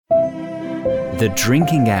The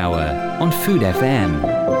Drinking Hour on Food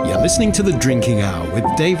FM. You're listening to The Drinking Hour with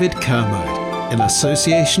David Kermode in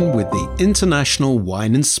association with the International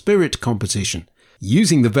Wine and Spirit Competition,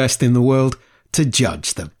 using the best in the world to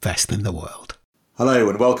judge the best in the world. Hello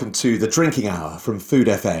and welcome to The Drinking Hour from Food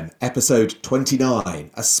FM, episode 29,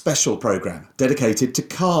 a special programme dedicated to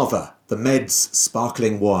Cava, the Med's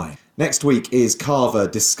sparkling wine. Next week is Cava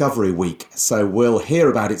Discovery Week, so we'll hear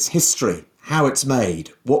about its history, how it's made,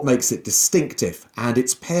 what makes it distinctive, and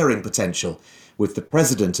its pairing potential with the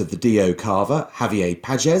president of the DO Cava, Javier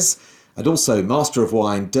Pages, and also Master of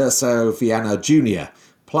Wine Dirceu Viana Jr.,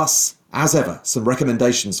 plus, as ever, some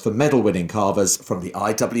recommendations for medal-winning Cavas from the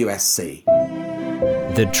IWSC.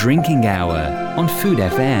 The Drinking Hour on Food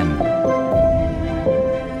FM.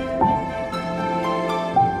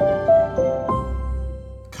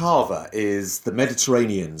 Cava is the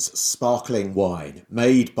Mediterranean's sparkling wine,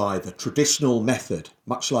 made by the traditional method.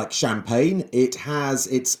 Much like champagne, it has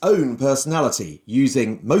its own personality,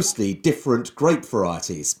 using mostly different grape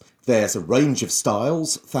varieties. There's a range of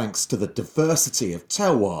styles, thanks to the diversity of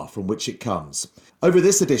terroir from which it comes. Over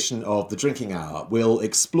this edition of The Drinking Hour, we'll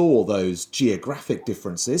explore those geographic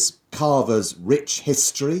differences, Cava's rich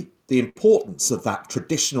history, the importance of that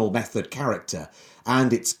traditional method character,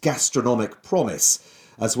 and its gastronomic promise,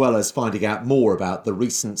 as well as finding out more about the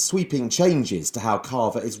recent sweeping changes to how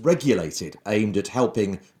Cava is regulated, aimed at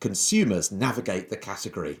helping consumers navigate the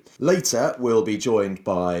category. Later, we'll be joined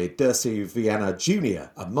by Dirceu Viana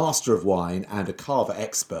Jr., a master of wine and a Cava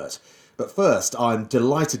expert. But first, I'm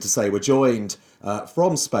delighted to say we're joined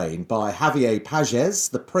from Spain by Javier Pages,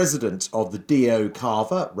 the president of the DO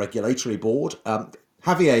Cava Regulatory Board.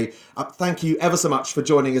 Javier, thank you ever so much for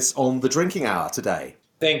joining us on The Drinking Hour today.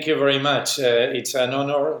 Thank you very much. It's an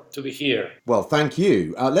honor to be here. Well, thank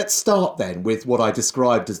you. Let's start then with what I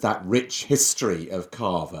described as that rich history of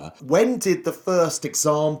Cava. When did the first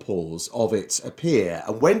examples of it appear,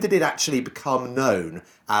 and when did it actually become known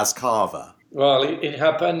as Cava? Well, it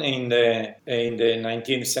happened in the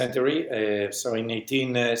 19th century, so in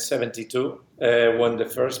 1872, when the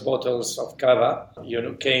first bottles of Cava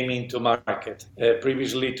came into market.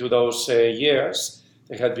 Previously to those years,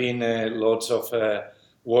 there had been lots of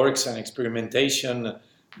works and experimentation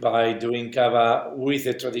by doing Cava with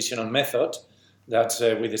the traditional method, that's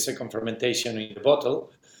with the second fermentation in the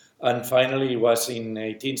bottle. And finally, it was in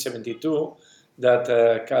 1872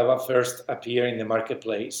 that Cava first appeared in the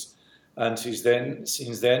marketplace. And since then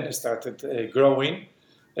it started growing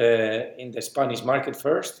in the Spanish market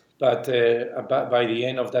first, but by the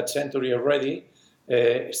end of that century already,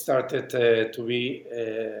 it started to be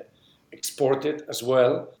exported as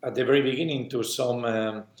well at the very beginning to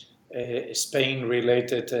some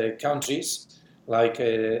Spain-related countries like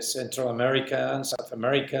Central America and South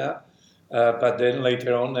America, but then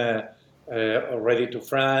later on already to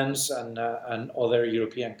France and other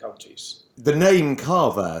European countries. The name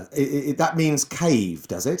Cava, that means cave,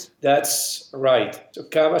 does it? That's right. So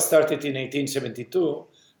Cava started in 1872,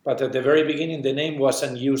 but at the very beginning the name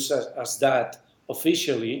wasn't used as that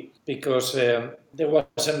officially, because there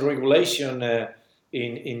wasn't regulation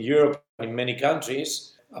in Europe, in many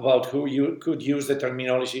countries, about who you could use the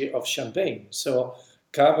terminology of champagne. So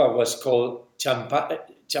Cava was called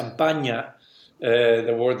champaña,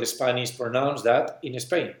 the word the Spanish pronounced that in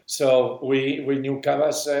Spain. So we knew Cava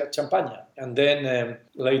as champaña. And then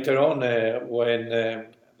later on, when there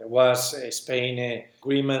was Spain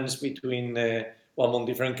agreements between among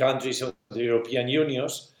different countries of the European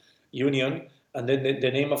Union, and then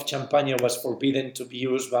the name of Champagne was forbidden to be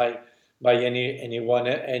used by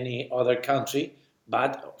any other country,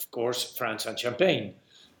 but of course France and Champagne,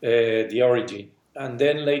 the origin. And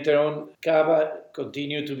then later on, Cava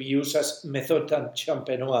continued to be used as Méthode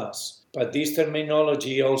Champenoise. But this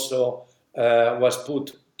terminology also was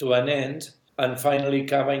put to an end, and finally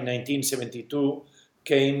Cava in 1972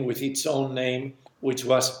 came with its own name, which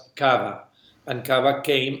was Cava. And Cava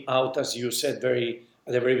came out, as you said,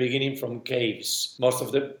 at the very beginning, from caves. Most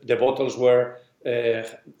of the bottles were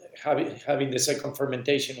having the second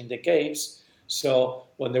fermentation in the caves. So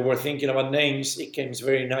when they were thinking about names, it came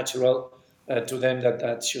very natural to them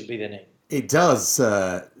that should be the name. It does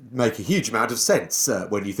make a huge amount of sense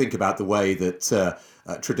when you think about the way that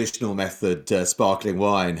traditional method sparkling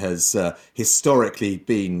wine has historically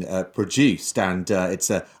been produced, and it's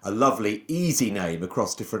a lovely, easy name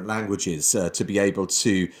across different languages to be able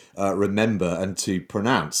to remember and to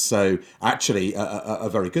pronounce. So actually a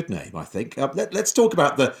very good name, I think. Let's talk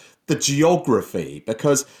about the geography,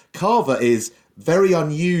 because Cava is very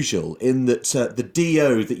unusual in that the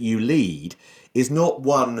DO that you lead is not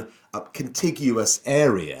one contiguous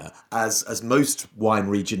area, as most wine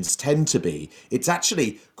regions tend to be. It's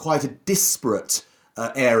actually quite a disparate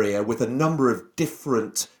area with a number of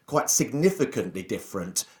different, quite significantly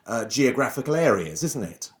different geographical areas, isn't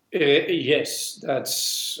it? Yes,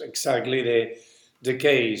 that's exactly the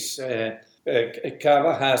case.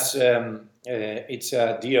 Cava has it's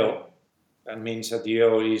a DO. That means a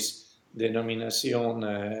DO is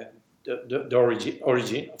denominación of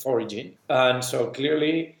origin, and so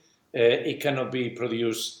clearly it cannot be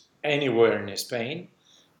produced anywhere in Spain.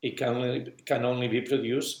 It can only be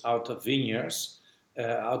produced out of vineyards,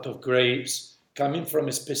 out of grapes, coming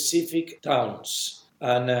from specific towns.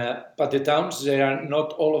 And but the towns, they are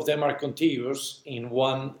not all of them are contiguous in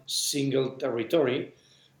one single territory,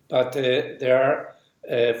 but there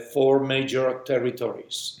are 4 major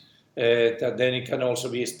territories. That then it can also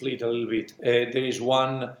be split a little bit. There is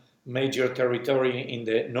one major territory in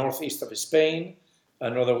the northeast of Spain,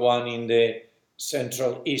 another one in the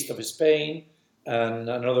central east of Spain, and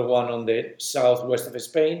another one on the southwest of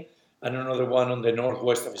Spain, and another one on the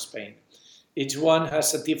northwest of Spain. Each one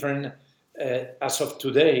has a different, as of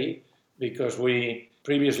today, because we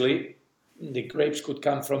previously, the grapes could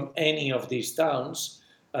come from any of these towns,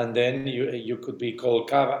 and then you could be called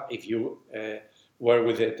Cava if you were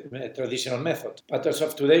with a traditional method. But as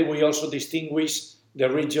of today, we also distinguish the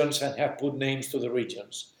regions and have put names to the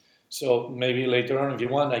regions. So maybe later on, if you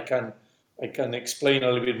want, I can explain a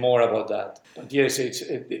little bit more about that. But yes, it's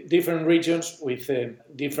different regions with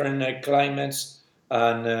different climates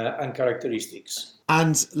and characteristics.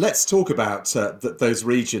 And let's talk about those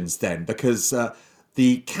regions then, because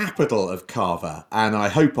the capital of Cava, and I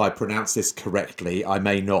hope I pronounce this correctly, I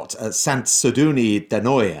may not, Sant Sadurní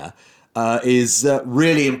d'Anoia, is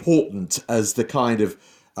really important as the kind of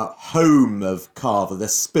home of Cava, the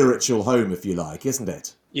spiritual home, if you like, isn't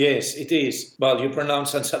it? Yes, it is. Well, you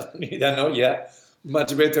pronounce Sant Sadurní d'Anoia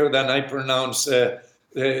much better than I pronounce the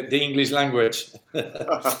English language.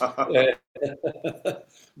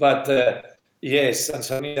 But yes, Sant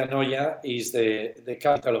Sadurní d'Anoia is the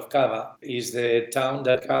capital of Cava, is the town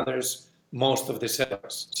that gathers most of the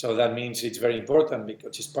cellars. So that means it's very important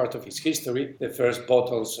because it's part of its history. The first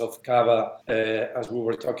bottles of Cava, as we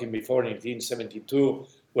were talking before, in 1872,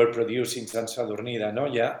 were produced in Sant Sadurní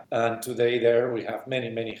d'Anoia. And today there we have many,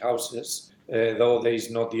 many houses, though there is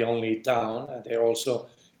not the only town. They're also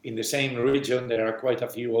in the same region. There are quite a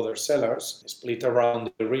few other cellars split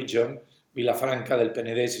around the region. Vilafranca del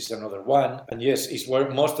Penedès is another one. And yes, it's where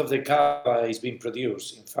most of the Cava is being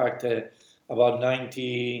produced. In fact, about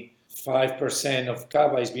 95% of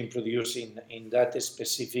Cava is being produced in that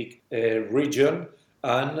specific region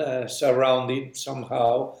and surrounding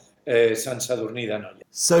somehow Sant Sadurní d'Anoia.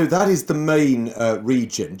 So that is the main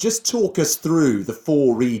region. Just talk us through the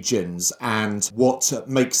 4 regions and what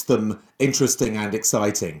makes them interesting and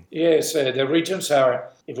exciting. Yes, the regions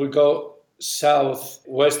are, if we go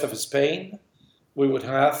southwest of Spain, we would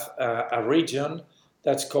have a region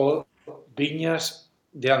that's called Viñas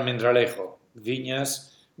de Almendralejo.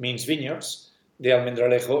 Viñas means vineyards. The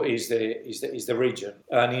Almendralejo is the region,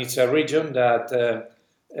 and it's a region that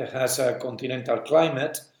has a continental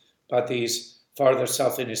climate, but is farther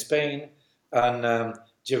south in Spain, and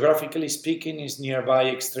geographically speaking, is nearby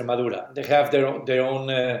Extremadura. They have their own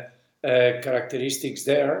characteristics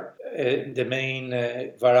there. The main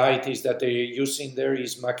varieties that they're using there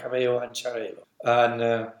is Macabeo and Xarel·lo.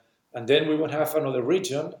 And then we would have another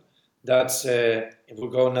region that's, if we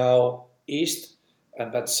go now east,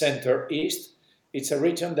 and that's center east, it's a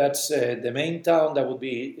region that's the main town that would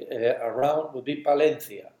be around would be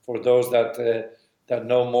Palencia, for those that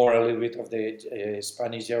know more a little bit of the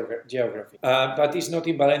Spanish geography. But it's not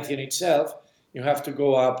in Valencia in itself. You have to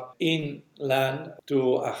go up inland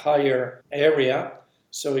to a higher area.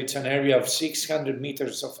 So it's an area of 600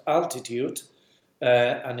 meters of altitude.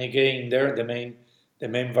 And again, there the main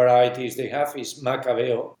varieties they have is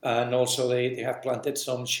Macabeo. And also they have planted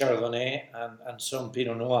some Chardonnay and some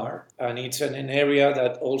Pinot Noir. And it's in an area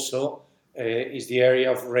that also is the area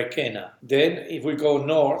of Requena. Then if we go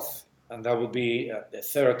north, and that would be the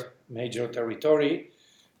third major territory,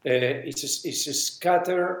 it's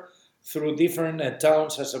scattered through different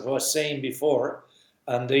towns, as I was saying before,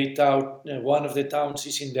 and one of the towns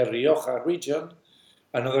is in the Rioja region,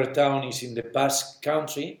 another town is in the Basque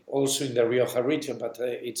country, also in the Rioja region, but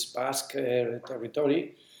it's Basque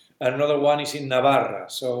territory, and another one is in Navarra.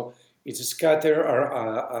 So it's scattered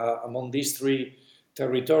among these 3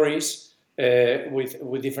 territories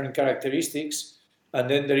with different characteristics. And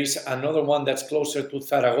then there is another one that's closer to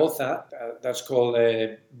Zaragoza, that's called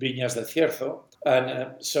Viñas del Cierzo.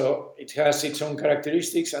 And so it has its own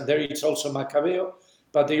characteristics, and there it's also Macabeo,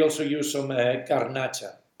 but they also use some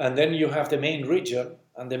garnacha. And then you have the main region,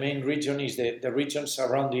 and the main region is the region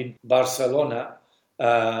surrounding Barcelona,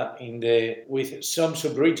 with some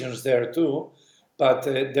sub-regions there too, but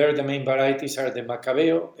there the main varieties are the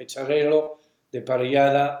Macabeo, the Charelo, the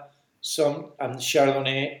Parellada, some and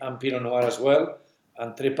Chardonnay and Pinot Noir as well,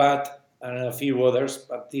 and Trepat and a few others,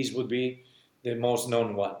 but these would be the most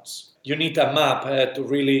known ones. You need a map to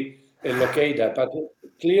really locate that, but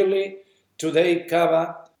clearly today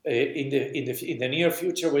Cava, in the near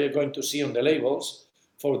future, we are going to see on the labels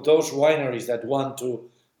for those wineries that want to,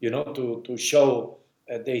 to show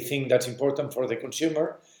they think that's important for the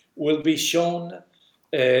consumer, will be shown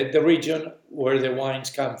the region where the wines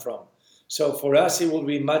come from. So for us, it will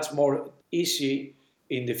be much more easy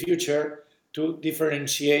in the future to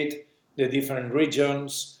differentiate the different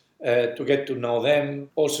regions, to get to know them,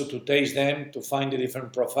 also to taste them, to find the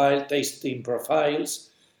different tasting profiles,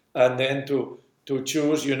 and then to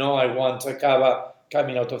choose, I want a Cava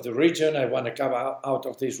coming out of the region, I want a Cava out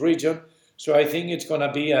of this region. So I think it's going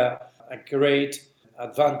to be a great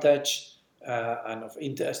advantage and of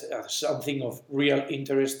interest, something of real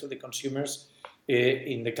interest to the consumers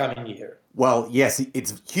in the coming year. Well, yes,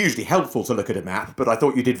 it's hugely helpful to look at a map, but I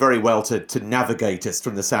thought you did very well to navigate us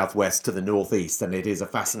from the southwest to the northeast, and it is a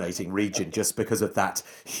fascinating region just because of that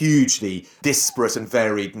hugely disparate and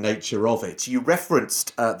varied nature of it. You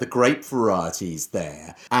referenced the grape varieties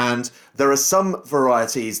there, and there are some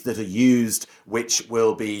varieties that are used which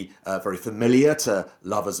will be very familiar to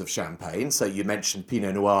lovers of champagne. So you mentioned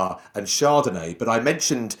Pinot Noir and Chardonnay, but I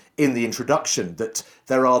mentioned in the introduction that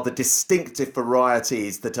there are the distinctive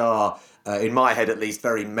varieties that are, in my head at least,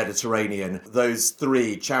 very Mediterranean. Those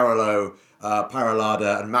three, Charolo,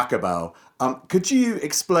 Parellada and Macabeo. Could you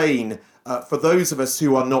explain, for those of us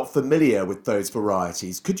who are not familiar with those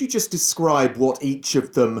varieties, could you just describe what each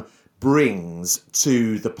of them brings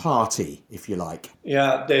to the party, if you like?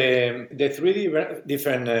 Yeah, the three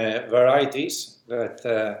different varieties that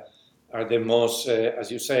are the most,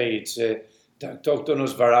 as you say, it's the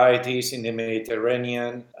autochthonous varieties in the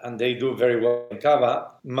Mediterranean, and they do very well in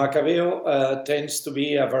Cava. Macabeo tends to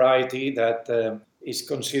be a variety that is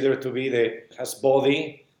considered to be has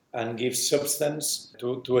body and gives substance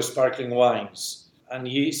to sparkling wines, and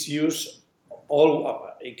it's used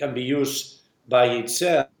it can be used by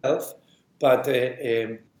itself, but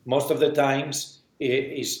most of the times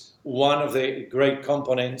it is one of the great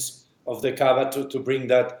components of the Cava to bring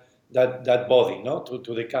that body,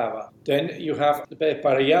 to the Cava. Then you have the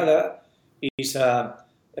Parellada.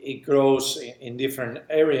 It grows in different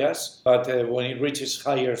areas, but when it reaches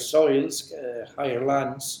higher soils, higher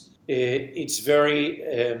lands, it's very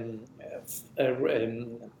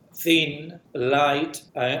thin, light,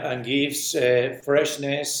 and gives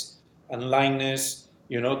freshness and lightness,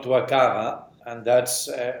 to a Cava, and that's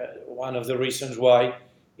one of the reasons why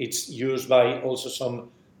it's used by also some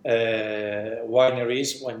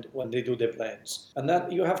wineries when they do the blends. And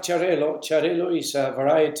then you have Charelo. Charelo is a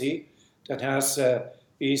variety that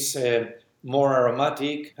is more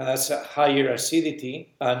aromatic, has a higher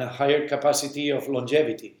acidity and a higher capacity of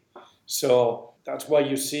longevity. So that's why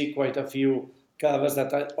you see quite a few Cavas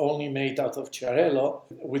that are only made out of Charelo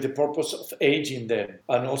with the purpose of aging them.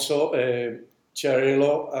 And also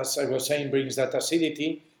Charelo, as I was saying, brings that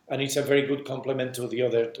acidity, and it's a very good complement to the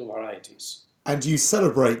other two varieties. And you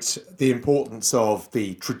celebrate the importance of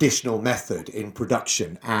the traditional method in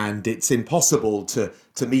production, and it's impossible to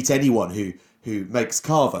meet anyone who makes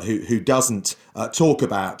Cava who doesn't talk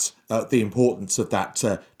about the importance of that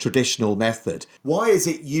traditional method. Why is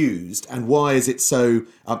it used, and why is it so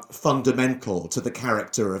fundamental to the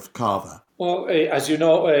character of Cava? Well, as you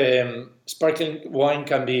know, sparkling wine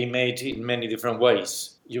can be made in many different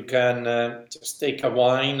ways. You can just take a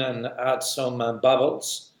wine and add some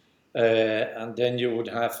bubbles, and then you would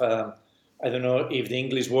have, I don't know if the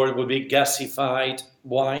English word would be gasified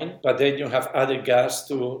wine, but then you have added gas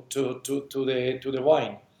to the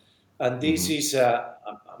wine. And this is a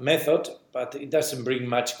method, but it doesn't bring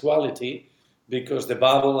much quality because the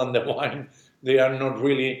bubble and the wine, they are not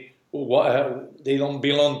really, they don't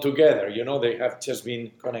belong together, they have just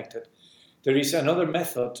been connected. There is another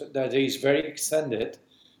method that is very extended,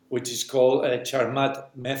 which is called a Charmat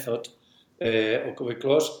method, or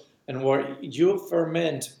Cuvée-Clos, and where you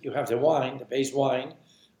ferment, you have the wine, the base wine,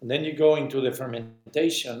 and then you go into the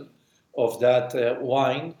fermentation of that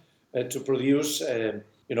wine to produce, the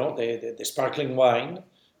sparkling wine,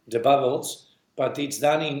 the bubbles, but it's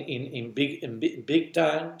done in big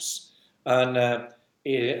tanks, and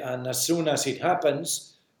as soon as it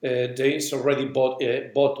happens, it's already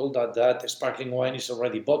bottled. That sparkling wine is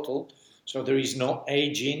already bottled, so there is no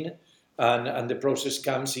aging, and the process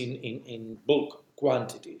comes in bulk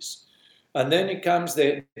quantities. And then it comes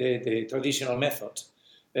the traditional method.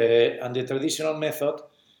 And the traditional method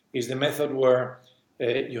is the method where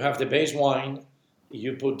you have the base wine,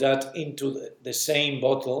 you put that into the same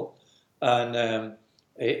bottle, and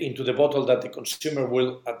into the bottle that the consumer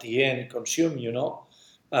will at the end consume,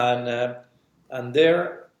 and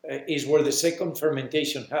there is where the second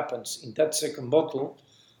fermentation happens in that second bottle.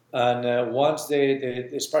 And once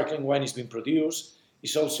the sparkling wine is being produced,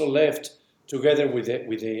 it's also left together with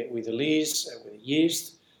the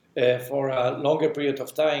yeast for a longer period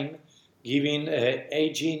of time, giving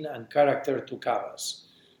aging and character to cavas.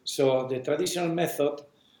 So the traditional method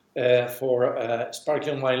for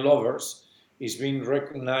sparkling wine lovers is being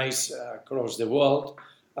recognized across the world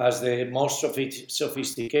as the most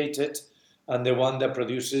sophisticated and the one that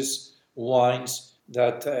produces wines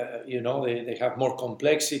that they have more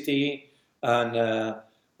complexity,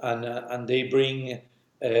 and they bring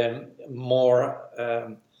more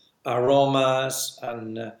aromas,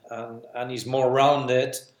 and is more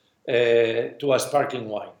rounded to a sparkling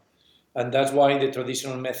wine. And that's why the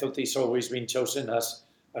traditional method is always been chosen as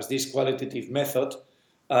this qualitative method.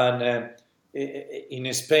 And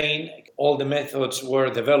in Spain, all the methods were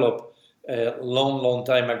developed a long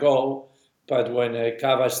time ago. But when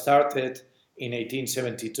Cava started in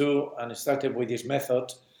 1872 and started with this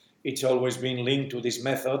method, it's always been linked to this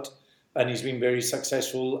method, and it's been very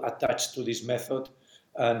successful attached to this method.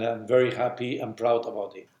 And I'm very happy and proud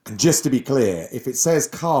about it. And just to be clear, if it says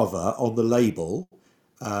Cava on the label,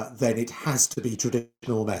 then it has to be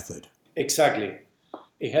traditional method. Exactly.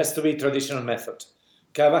 It has to be traditional method.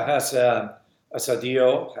 Cava has, as a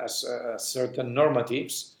DO, has certain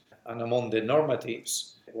normatives, and among the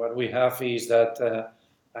normatives, what we have is that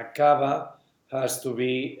a Cava has to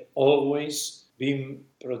be always being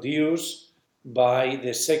produced by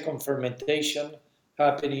the second fermentation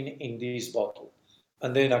happening in this bottle.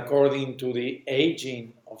 And then according to the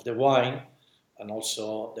aging of the wine, and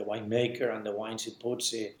also the winemaker and the wines it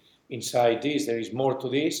puts inside this, there is more to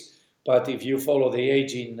this. But if you follow the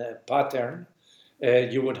aging pattern,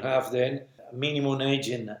 you would have then minimum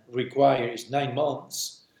aging required is 9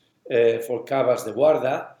 months for Cavas de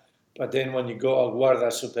Guarda. But then when you go a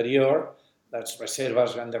Guarda Superior, that's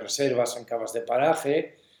Reservas, Grandes Reservas, and Cavas de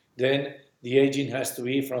Paraje, then the aging has to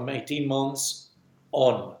be from 18 months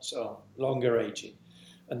on, so longer aging.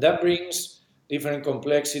 And that brings different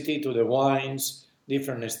complexity to the wines,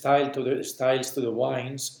 different styles to the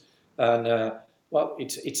wines, and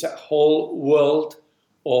it's a whole world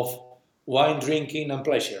of wine drinking and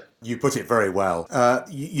pleasure. You put it very well.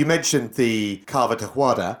 You mentioned the Cava de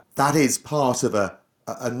Guarda. That is part of a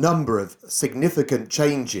number of significant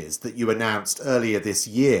changes that you announced earlier this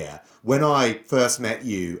year. When I first met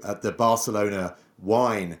you at the Barcelona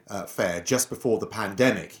wine fair just before the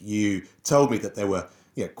pandemic, you told me that there were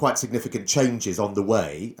quite significant changes on the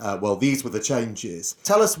way. Well, these were the changes.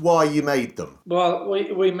 Tell us why you made them. Well,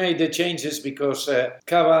 we made the changes because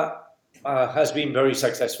Cava has been very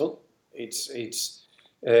successful. It's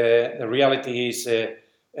the reality is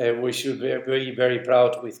we should be very, very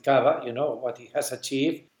proud with Cava, what he has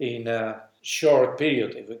achieved in a short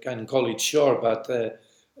period, if we can call it short, but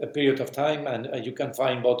a period of time, and you can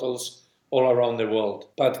find bottles all around the world.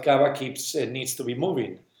 But Cava needs to be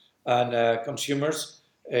moving, and consumers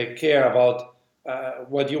care about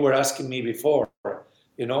what you were asking me before.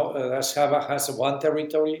 As Cava has one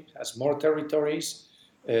territory, has more territories.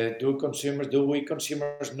 Do we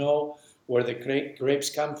consumers know where the grapes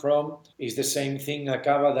come from? Is the same thing a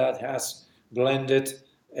Cava that has blended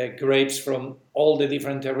grapes from all the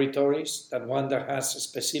different territories, that one that has a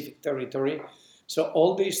specific territory? So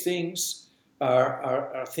all these things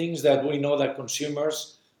are things that we know that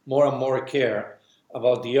consumers more and more care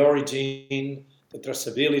about, the origin, the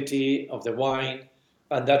traceability of the wine,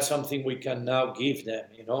 and that's something we can now give them,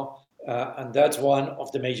 and that's one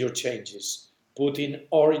of the major changes, putting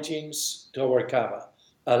origins to our Cava,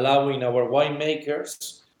 allowing our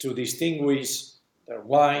winemakers to distinguish their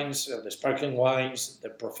wines, the sparkling wines, the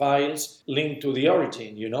profiles linked to the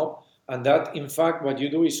origin, and that, in fact, what you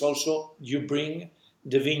do is also you bring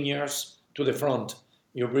the vineyards to the front,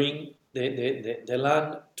 you bring the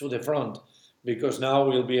land to the front, because now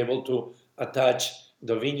we'll be able to attach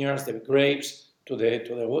the vineyards, the grapes, to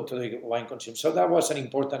the wine consumption. So that was an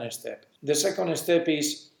important step. The second step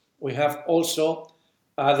is we have also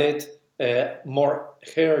added more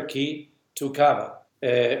hierarchy to Cava.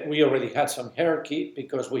 We already had some hierarchy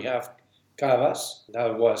because we have Cavas.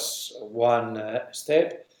 That was one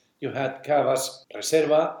step. You had Cavas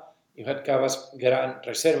Reserva, you had Cavas Gran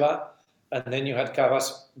Reserva, and then you had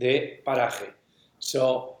Cavas de Paraje.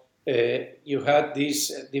 So you had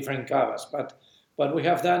these different cavas. But what we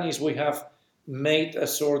have done is we have made a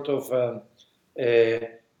sort of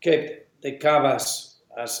kept the cavas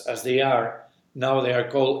as they are. Now they are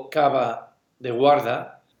called Cava de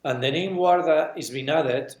Guarda, and the name Guarda is been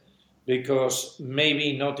added because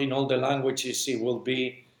maybe not in all the languages it will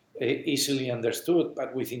be easily understood,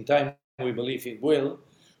 but within time we believe it will.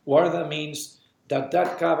 Guarda means that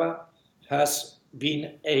cava has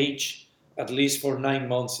been aged at least for 9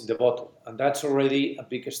 months in the bottle, and that's already a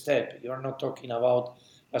big step. You're not talking about,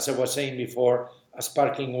 as I was saying before, a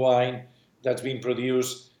sparkling wine that's been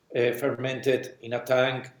produced, fermented in a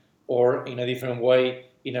tank or in a different way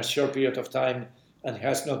in a short period of time and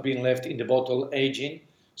has not been left in the bottle aging.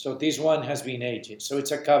 So this one has been aging. So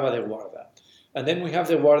it's a Cava de Guarda. And then we have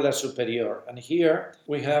the Guarda Superior. And here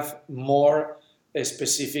we have more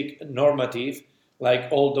specific normative, like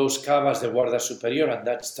all those Cavas de Guarda Superior, and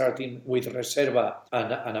that's starting with Reserva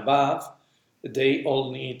and above. They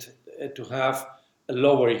all need to have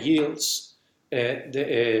lower yields.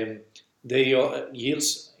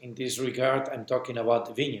 Yields in this regard, I'm talking about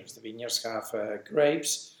the vineyards. The vineyards have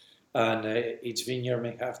grapes, and each vineyard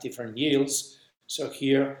may have different yields. So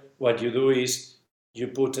here, what you do is you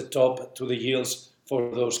put a top to the yields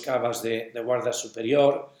for those cavas de Guarda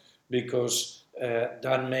Superior, because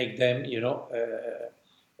that make them,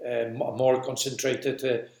 more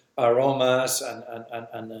concentrated aromas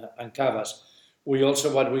and cavas. We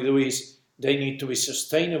also, what we do is they need to be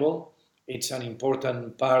sustainable. It's an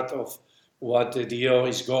important part of what the DO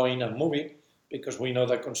is going and moving, because we know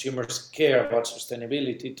that consumers care about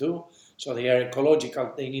sustainability too. So they are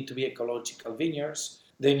ecological. They need to be ecological vineyards.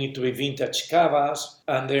 They need to be vintage cavas.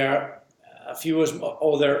 And there are a few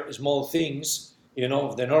other small things,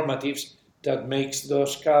 of the normatives that makes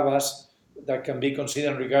those cavas that can be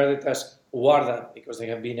considered and regarded as guarda, because they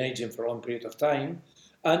have been aging for a long period of time,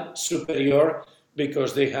 and superior,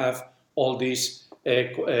 because they have all these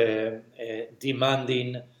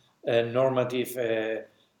demanding normative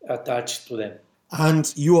attached to them.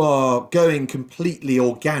 And you are going completely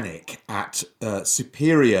organic at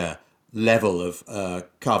superior level of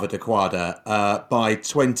Cava de Guarda by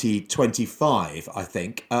 2025, I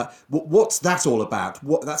think. What's that all about?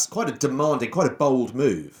 That's quite a demanding, quite a bold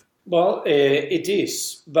move. Well, it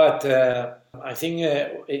is, but I think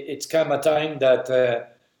it's come a time that,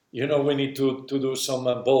 we need to do some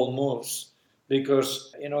bold moves,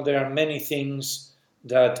 because, there are many things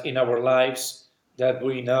that in our lives that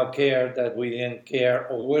we now care, that we didn't care,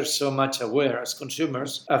 or we're so much aware as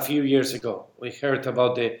consumers a few years ago. We heard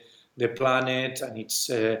about the planet and its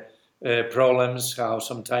problems, how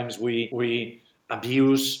sometimes we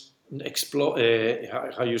abuse, abuse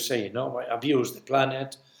the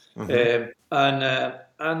planet. Mm-hmm.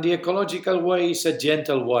 And the ecological way is a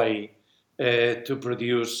gentle way to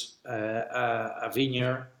produce a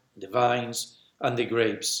vineyard, the vines, and the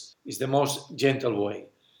grapes. It's the most gentle way.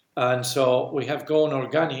 And so we have gone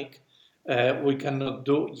organic. We cannot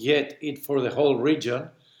do yet it for the whole region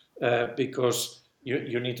because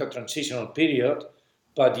you need a transitional period.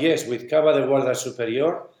 But yes, with Cava de Guarda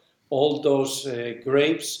Superior, all those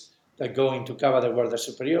grapes that go into Cava de Guarda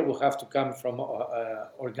Superior will have to come from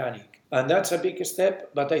organic. And that's a big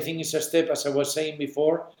step, but I think it's a step, as I was saying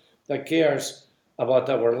before, that cares about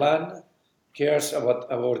our land, cares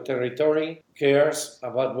about our territory, cares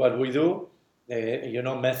about what we do,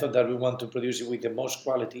 method that we want to produce it with the most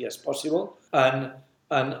quality as possible. And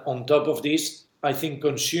on top of this, I think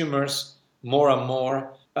consumers more and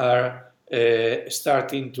more are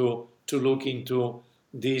starting to look into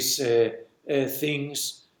these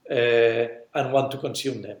things and want to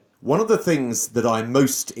consume them. One of the things that I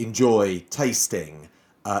most enjoy tasting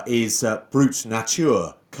is Brut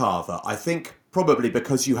Nature Cava. I think probably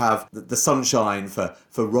because you have the sunshine for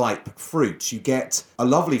ripe fruit, you get a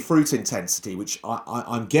lovely fruit intensity, which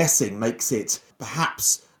I'm guessing makes it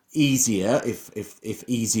perhaps easier, if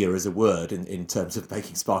easier is a word in terms of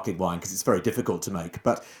making sparkling wine, because it's very difficult to make.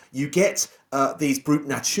 But you get these Brut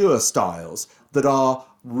Nature styles that are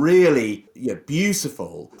really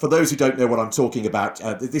beautiful. For those who don't know what I'm talking about,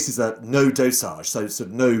 this is a no dosage, so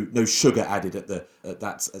sort of no sugar added at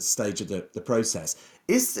that stage of the process.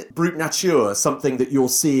 Is Brut Nature something that you're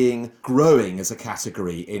seeing growing as a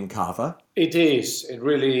category in Cava? It is.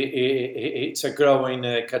 It's a growing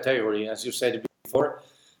category, as you said before.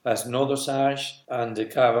 Has no dosage, and the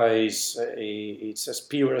Cava it's as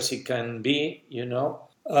pure as it can be,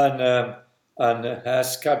 and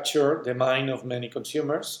has captured the mind of many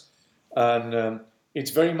consumers, and it's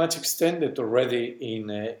very much extended already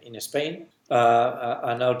in Spain,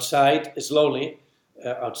 and outside slowly.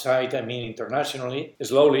 Outside, I mean internationally,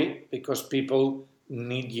 slowly, because people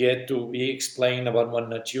need yet to be explained about what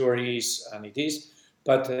nature is, and it is.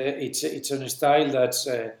 But it's a style that's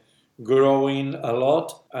growing a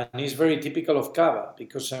lot, and is very typical of Cava,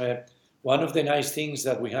 because one of the nice things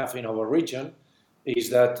that we have in our region is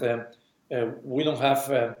that we don't have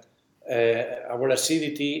our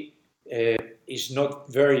acidity is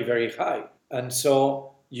not very, very high, and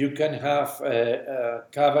so you can have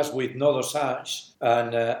cavas with no dosage,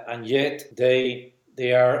 and yet they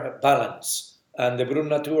are balanced. And the Brut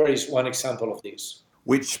Nature is one example of this.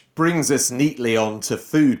 Which brings us neatly on to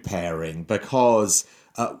food pairing, because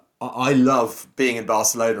I love being in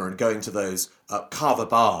Barcelona and going to those Cava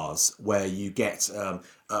bars where you get a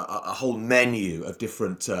whole menu of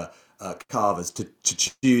different cavas to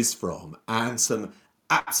choose from, and some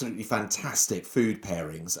absolutely fantastic food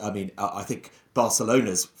pairings. I mean, I think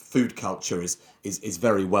Barcelona's food culture is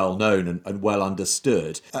very well known and well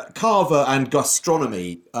understood. Cava and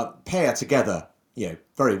gastronomy pair together,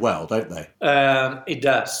 very well, don't they? It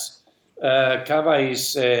does. Cava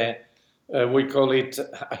is, we call it,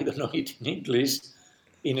 I don't know it in English.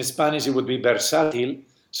 In Spanish, it would be versátil.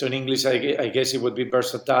 So in English, I guess it would be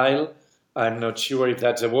versatile. I'm not sure if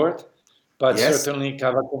that's a word. But yes. Certainly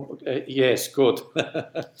Cava, yes, good.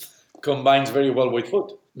 Combines very well with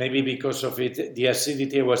food. Maybe because of the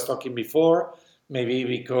acidity I was talking before. Maybe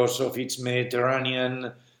because of its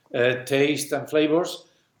Mediterranean taste and flavors.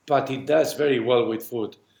 But it does very well with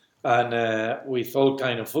food, and with all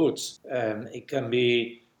kind of foods. It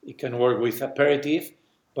can work with aperitif,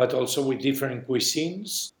 but also with different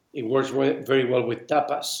cuisines. It works very well with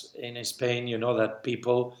tapas. In Spain, you know that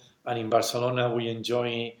people, and in Barcelona, we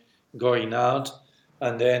enjoy going out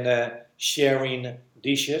and then sharing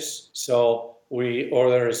dishes. So we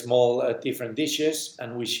order small different dishes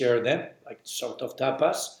and we share them, like sort of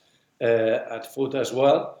tapas, at food as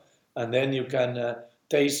well. And then you can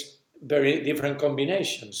taste very different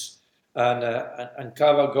combinations. And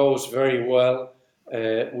Cava goes very well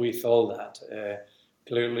with all that.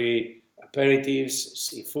 Clearly, aperitifs,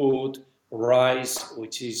 seafood, rice,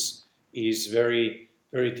 which is very,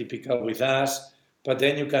 very typical with us. But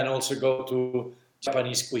then you can also go to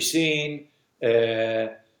Japanese cuisine,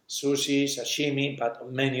 sushi, sashimi,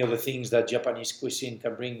 but many of the things that Japanese cuisine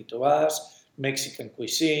can bring to us, Mexican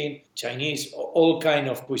cuisine, Chinese, all kind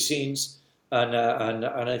of cuisines. And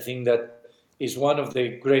I think that is one of the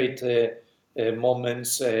great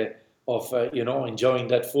moments of enjoying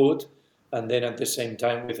that food, and then at the same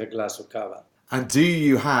time with a glass of cava. And do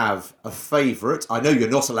you have a favourite? I know you're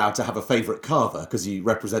not allowed to have a favourite cava because you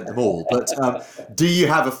represent them all, but do you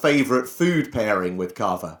have a favourite food pairing with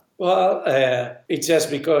cava? Well, it's just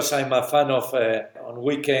because I'm a fan of, on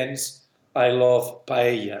weekends, I love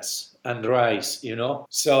paellas and rice,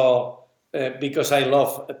 So because I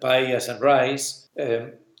love paellas and rice,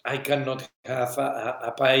 I cannot have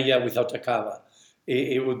a paella without a cava.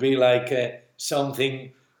 It would be like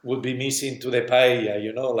something would be missing to the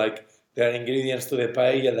paella, like there are ingredients to the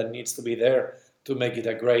paella that needs to be there to make it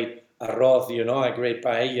a great arroz, a great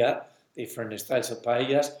paella, different styles of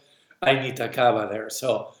paellas. I need a cava there.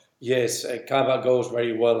 So yes, cava goes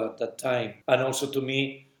very well at that time. And also to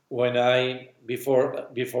me, when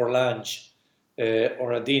before lunch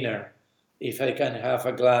or a dinner, if I can have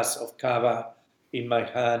a glass of cava in my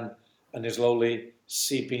hand and slowly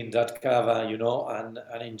sipping that cava,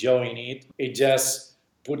 and enjoying it, it just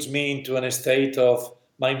puts me into a state of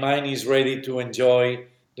my mind is ready to enjoy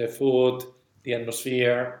the food, the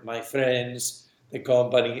atmosphere, my friends, the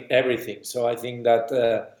company, everything. So I think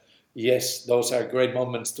that, yes, those are great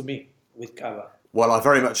moments to me with cava. Well, I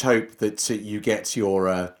very much hope that you get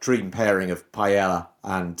your dream pairing of paella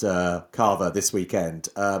and cava this weekend.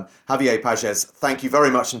 Javier Pages, thank you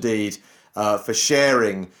very much indeed for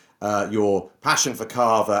sharing your passion for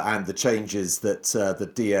cava and the changes that the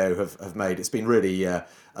DO have made. It's been really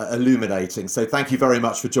illuminating. So thank you very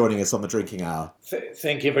much for joining us on the Drinking Hour.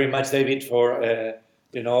 Thank you very much, David, for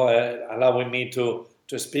allowing me to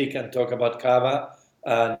speak and talk about cava,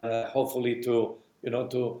 and hopefully to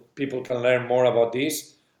people can learn more about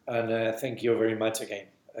this. And thank you very much again.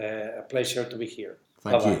 A pleasure to be here.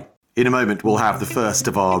 Thank you. In a moment, we'll have the first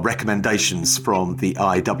of our recommendations from the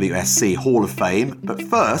IWSC Hall of Fame. But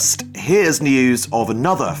first, here's news of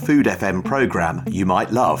another Food FM programme you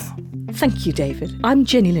might love. Thank you, David. I'm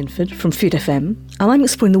Jenny Linford from Food FM, and I'm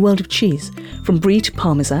exploring the world of cheese, from brie to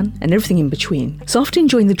parmesan and everything in between. So after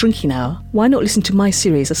enjoying the Drinking Hour, why not listen to my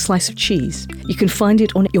series, A Slice of Cheese? You can find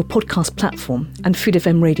it on your podcast platform and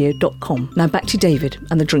foodfmradio.com. Now back to David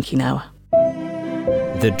and the Drinking Hour.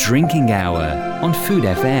 The Drinking Hour on Food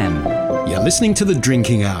FM. You're listening to The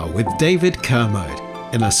Drinking Hour with David Kermode.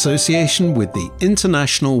 in association with the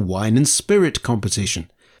International Wine and Spirit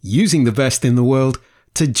Competition, using the best in the world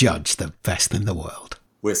to judge the best in the world.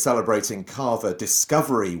 We're celebrating Cava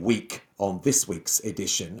Discovery Week on this week's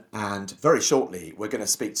edition, and very shortly we're going to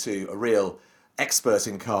speak to a real expert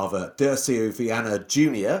in Cava, Dircio Viana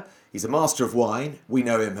Jr. He's a Master of Wine. We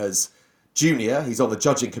know him as Junior. He's on the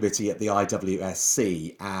judging committee at the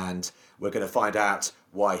IWSC, and we're going to find out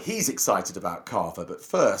why he's excited about Cava. But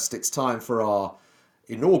first, it's time for our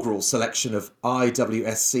inaugural selection of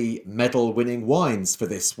IWSC medal-winning wines for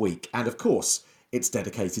this week. And of course, it's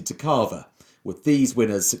dedicated to Cava, with these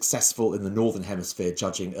winners successful in the Northern Hemisphere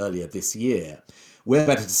judging earlier this year. Where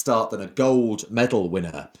better to start than a gold medal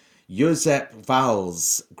winner, Josep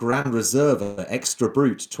Valls Grand Reserva Extra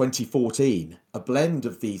Brut 2014, a blend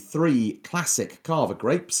of the three classic Cava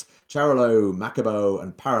grapes, Charolo, Macabo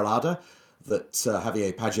and Paralada, that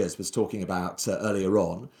Javier Pages was talking about earlier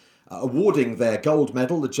on. Awarding their gold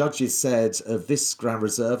medal, the judges said of this Grand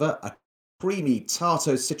Reserva, a creamy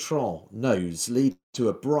Tarto Citron nose lead to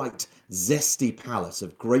a bright, zesty palate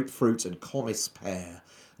of grapefruit and Comis pear.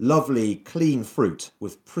 Lovely, clean fruit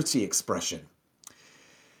with pretty expression.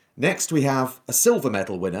 Next, we have a silver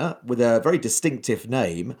medal winner with a very distinctive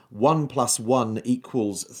name, 1 + 1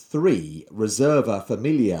 = 3, Reserva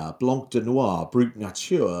Familia Blanc de Noir Brut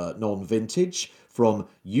Nature non-vintage from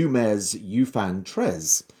Yumes Yufan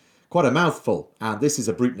 13. Quite a mouthful, and this is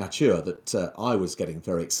a Brut Nature that I was getting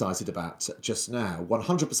very excited about just now.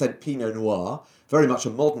 100% Pinot Noir, very much a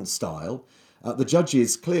modern style. The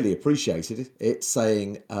judges clearly appreciated it,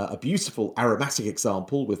 saying a beautiful aromatic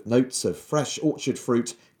example with notes of fresh orchard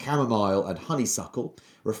fruit, chamomile and honeysuckle.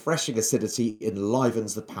 Refreshing acidity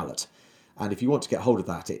enlivens the palate. And if you want to get hold of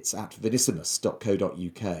that, it's at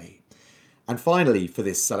vinissimus.co.uk. And finally, for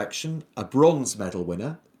this selection, a bronze medal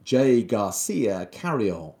winner, J. Garcia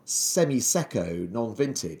Carrion Semi-Secco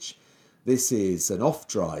non-vintage. This is an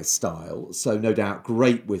off-dry style, so no doubt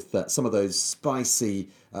great with some of those spicy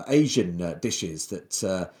Asian dishes that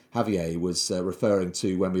Javier was referring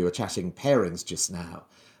to when we were chatting pairings just now.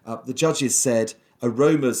 The judges said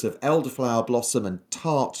aromas of elderflower blossom and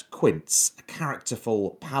tart quince, a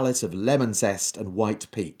characterful palette of lemon zest and white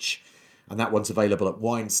peach. And that one's available at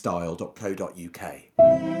winestyle.co.uk.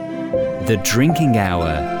 The Drinking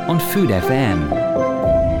Hour on Food FM.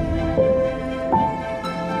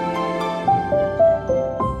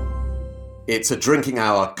 It's a Drinking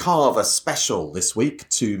Hour Cava special this week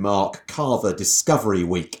to mark Cava Discovery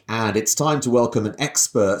Week, and it's time to welcome an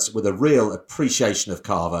expert with a real appreciation of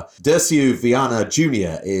Cava. Dircio Viana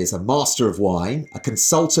Jr. is a Master of Wine, a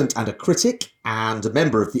consultant and a critic, and a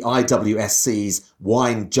member of the IWSC's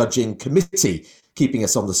Wine Judging Committee, keeping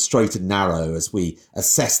us on the straight and narrow as we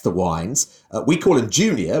assess the wines. We call him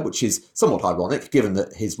Junior, which is somewhat ironic given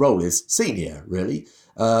that his role is senior, really.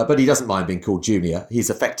 But he doesn't mind being called Junior. He's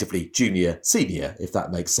effectively Junior Senior, if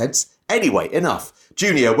that makes sense. Anyway, enough.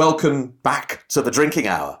 Junior, welcome back to the Drinking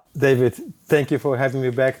Hour. David, thank you for having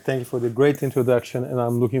me back. Thank you for the great introduction, and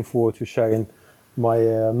I'm looking forward to sharing my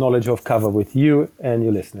knowledge of Cava with you and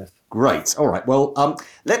your listeners. Great. All right. Well,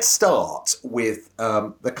 let's start with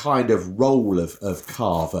the kind of role of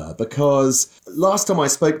Cava, because last time I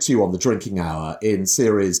spoke to you on the Drinking Hour in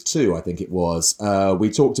Series 2, I think it was, we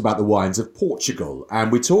talked about the wines of Portugal,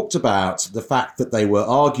 and we talked about the fact that they were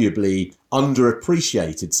arguably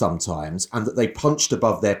underappreciated sometimes and that they punched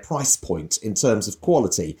above their price point in terms of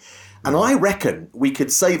quality. And I reckon we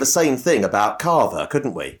could say the same thing about Cava,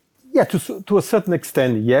 couldn't we? Yeah, to a certain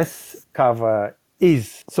extent, yes. Cava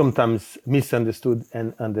is sometimes misunderstood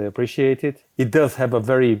and underappreciated. It does have a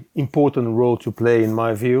very important role to play, in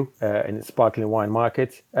my view, in the sparkling wine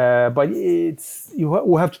market. But we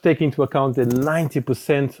have to take into account that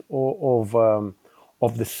 90%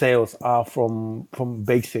 of the sales are from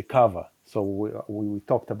basic Cava. So we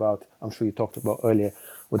talked about, I'm sure you talked about earlier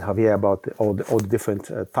with Javier about all the different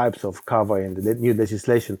types of Cava and the new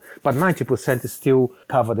legislation. But 90% is still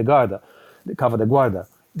Cava de Guarda.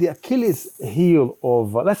 The Achilles heel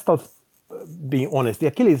of, let's start being honest, the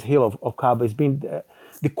Achilles heel of Cava has been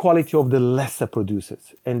the quality of the lesser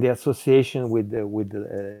producers and the association with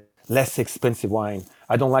the less expensive wine.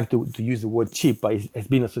 I don't like to use the word cheap, but it's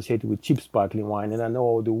been associated with cheap sparkling wine. And I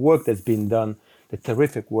know the work that's been done, the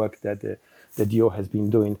terrific work that Dio has been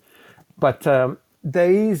doing. But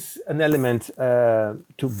there is an element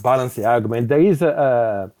to balance the argument. There is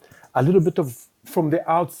a little bit of, from the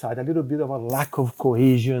outside, a little bit of a lack of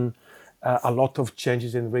cohesion, a lot of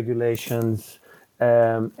changes in regulations,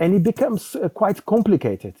 and it becomes quite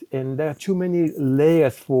complicated. And there are too many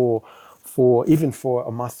layers for even for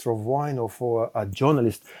a master of wine or for a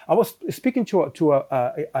journalist. I was speaking to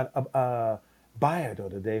a buyer the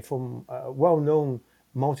other day from a well-known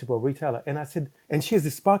multiple retailer, and I said, and she's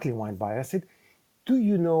the sparkling wine buyer. I said, do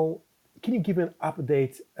you know? Can you give an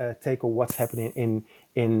update take of what's happening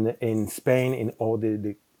in Spain in all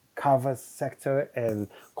the Cava sector and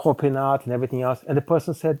Copenhagen and everything else? And the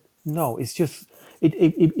person said, no, it's just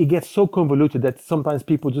it gets so convoluted that sometimes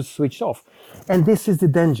people just switch off, and this is the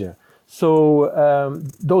danger. So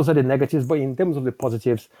those are the negatives, but in terms of the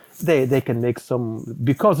positives, they can make some,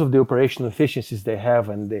 because of the operational efficiencies they have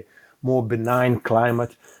and the more benign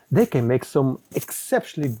climate, they can make some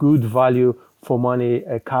exceptionally good value for money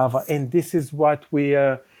Cava, and this is what we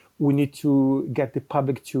need to get the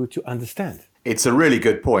public to understand. It's a really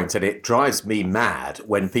good point, and it drives me mad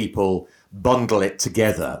when people bundle it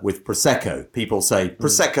together with Prosecco. People say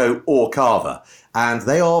Prosecco or Cava, and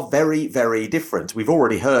they are very, very different. We've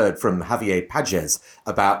already heard from Javier Pages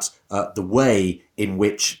about the way in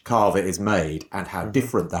which Cava is made and how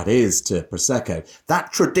different that is to Prosecco.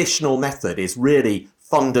 That traditional method is really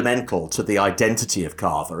fundamental to the identity of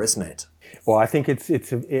Cava, isn't it? Well, I think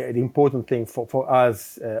it's an important thing for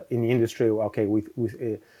us in the industry. Okay,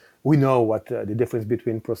 we know what the difference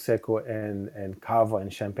between Prosecco and Cava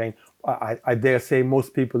and Champagne. I dare say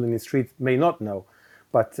most people in the street may not know,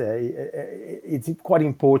 but it's quite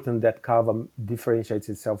important that Cava differentiates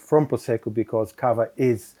itself from Prosecco, because Cava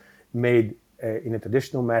is made in a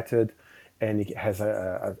traditional method, and it has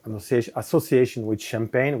an association with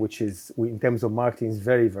Champagne, which is, in terms of marketing, is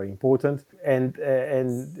very, very important, and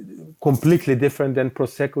completely different than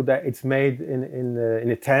Prosecco, that it's made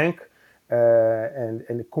in a tank,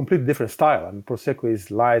 and a completely different style. I mean, Prosecco is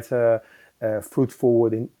lighter, fruit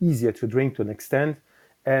forward, and easier to drink to an extent,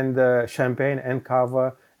 and Champagne and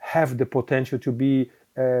Cava have the potential to be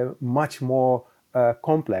much more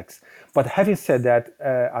complex. But having said that,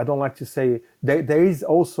 I don't like to say there is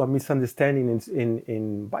also a misunderstanding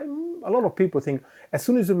in by a lot of people. Think as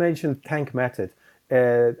soon as you mention tank method,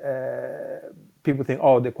 people think,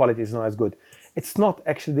 oh, the quality is not as good. It's not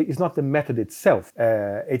actually. It's not the method itself.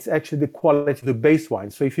 It's actually the quality of the base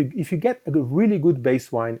wine. So if you get a really good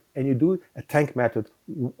base wine and you do a tank method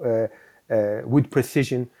with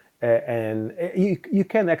precision, and you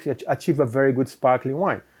can actually achieve a very good sparkling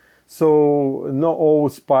wine. So not all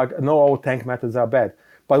tank methods are bad.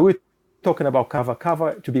 But we're talking about Cava.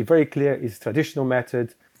 Cava, to be very clear, is traditional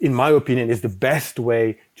method. In my opinion, is the best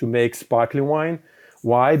way to make sparkling wine.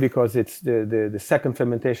 Why? Because it's the second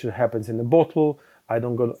fermentation happens in the bottle. I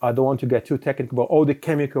don't want to get too technical, but all the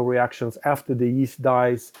chemical reactions after the yeast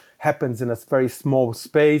dies happens in a very small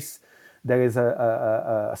space. There is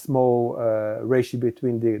a small ratio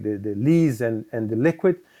between the lees and the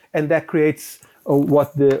liquid, and that creates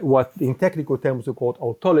what in technical terms are called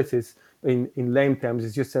autolysis. In lame terms,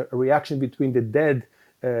 it's just a reaction between the dead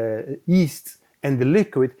yeast and the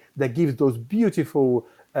liquid that gives those beautiful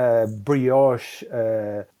brioche,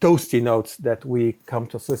 toasty notes that we come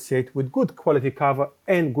to associate with good quality Cava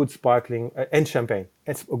and good sparkling and champagne.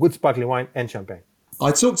 It's a good sparkling wine and champagne.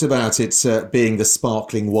 I talked about it being the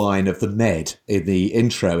sparkling wine of the Med in the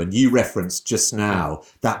intro, and you referenced just now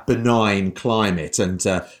that benign climate and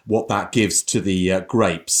what that gives to the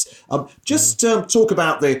grapes. Talk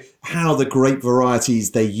about how the grape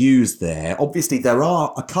varieties they use there. Obviously, there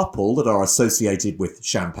are a couple that are associated with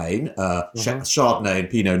Champagne, Chardonnay and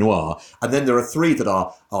Pinot Noir, and then there are three that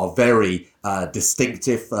are very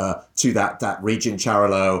distinctive to that region: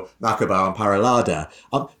 Charolais, Macabeo and Parellada.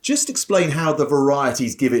 Just explain how the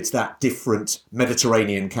varieties give it that different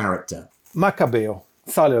Mediterranean character. Macabeo,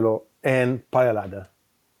 Salelo and Parellada.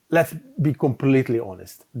 Let's be completely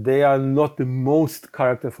honest. They are not the most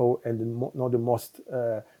characterful and not the most...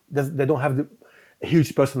 they don't have the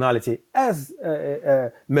huge personality as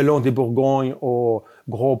Melon de Bourgogne or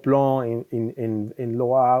Gros Blanc in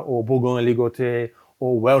Loire or Bourgogne-Ligoté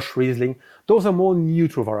or Welsh Riesling. Those are more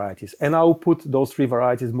neutral varieties. And I'll put those three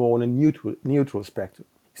varieties more on a neutral spectrum.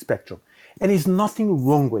 And there's nothing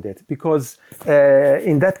wrong with it, because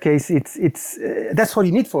in that case, it's that's what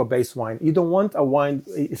you need for a base wine. You don't want a wine,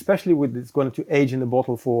 especially with it's going to age in the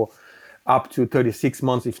bottle for up to 36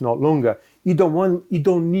 months, if not longer. You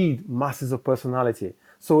don't need masses of personality.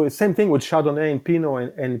 So same thing with Chardonnay and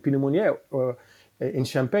Pinot and Pinot Meunier in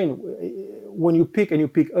Champagne. When you pick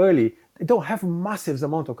early, they don't have massive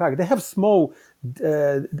amount of character. They have small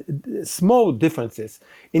differences.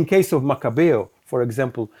 In case of Macabeo, for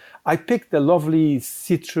example, I picked the lovely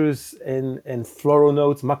citrus and floral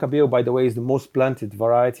notes. Macabeo, by the way, is the most planted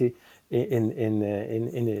variety to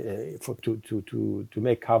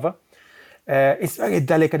make Cava. It's very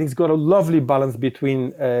delicate. It's got a lovely balance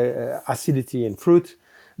between acidity and fruit.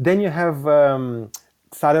 Then you have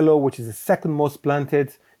Sarello, which is the second most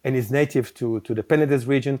planted. and is native to the Penedès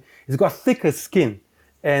region. It's got thicker skin.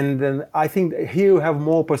 And then I think here you have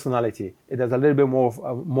more personality. It has a little bit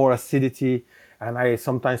more acidity. And I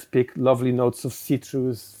sometimes pick lovely notes of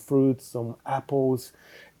citrus, fruits, some apples,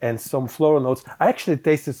 and some floral notes. I actually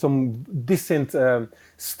tasted some decent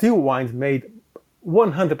still wines made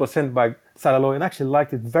 100% by Sarallo and actually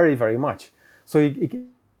liked it very, very much. So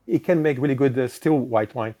it can make really good still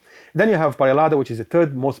white wine. Then you have Parellada, which is the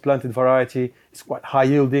third most planted variety. It's quite high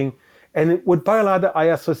yielding. And with Parellada, I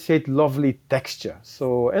associate lovely texture.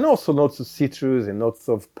 So, and also notes of citrus and notes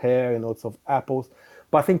of pear and notes of apples.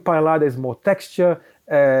 But I think Parellada is more texture.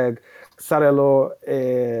 Sarello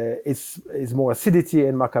is more acidity,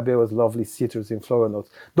 and Macabeo is lovely citrus and floral notes.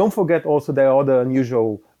 Don't forget also there are other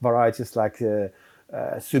unusual varieties like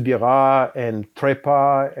Subira and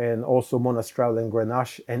Trepa, and also Monastral and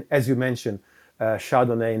Grenache, and as you mentioned,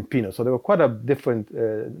 Chardonnay and Pinot. So there were quite a different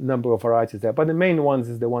number of varieties there. But the main ones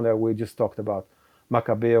is the one that we just talked about,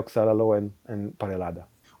 Macabeo, Sarello, and Parellada.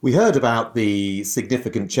 We heard about the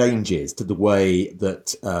significant changes to the way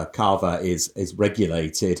that Cava is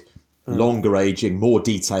regulated, longer aging, more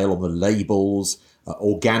detail on the labels,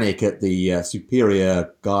 organic at the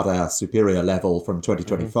superior level from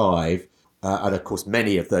 2025. And of course,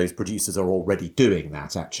 many of those producers are already doing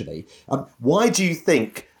that, actually. Why do you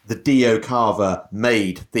think the DO Cava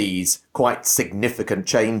made these quite significant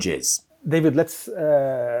changes? David, let's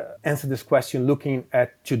answer this question looking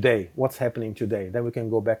at today. What's happening today? Then we can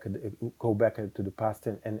go back to the past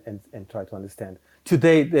and try to understand.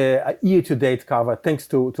 Today, the year-to-date Cava, thanks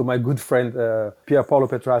to my good friend Pier Paolo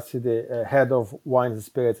Petrassi, the head of wines and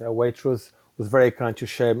spirits at Waitrose, was very kind to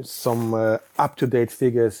share some up-to-date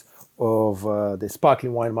figures of the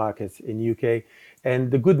sparkling wine markets in UK.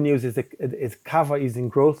 And the good news is that Cava is in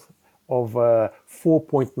growth of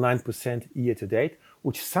 4.9% year-to-date,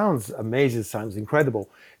 which sounds amazing, sounds incredible.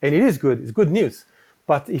 And it is good, it's good news.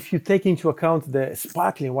 But if you take into account the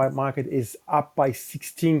sparkling wine market is up by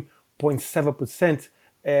 16.7%,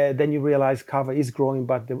 then you realize Cava is growing,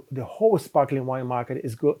 but the whole sparkling wine market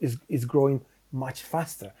is growing much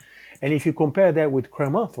faster. And if you compare that with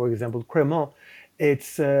Cremant, for example, Cremant,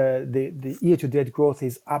 it's the year-to-date growth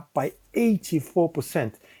is up by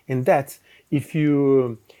 84%. And that, if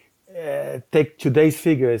you take today's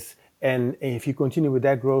figures, and if you continue with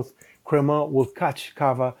that growth, Cremant will catch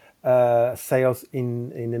Cava sales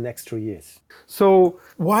in the next 3 years. So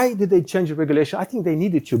why did they change the regulation? I think they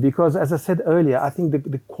needed to, because as I said earlier, I think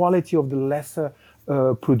the quality of the lesser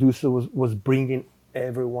producer was bringing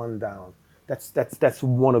everyone down. That's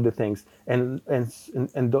one of the things. And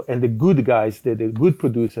the good guys, the good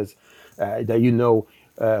producers that you know,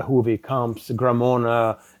 Huve, Camps,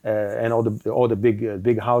 Gramona, and all the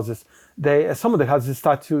big houses. Some of the houses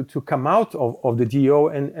start to come out of the DO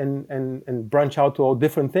and branch out to all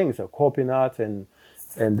different things, Corpinat and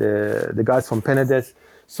the guys from Penedès.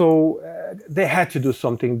 So they had to do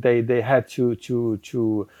something. They had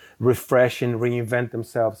to refresh and reinvent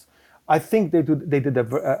themselves. I think they did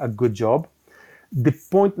a good job. The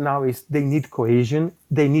point now is they need cohesion.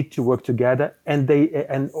 They need to work together, I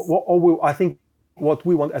think what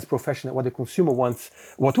we want as professional, what the consumer wants,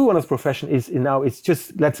 what we want as profession is now. It's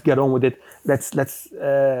just let's get on with it. Let's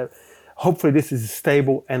hopefully this is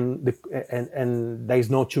stable and there is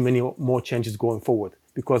not too many more changes going forward.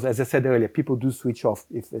 Because as I said earlier, people do switch off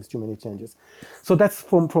if there's too many changes. So that's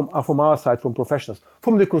from our side, from professionals.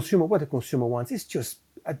 From the consumer, what the consumer wants is just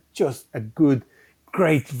a good,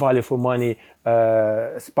 great value for money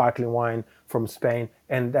sparkling wine from Spain,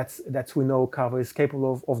 and that's we know Cava is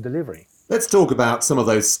capable of delivering. Let's talk about some of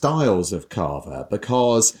those styles of Cava,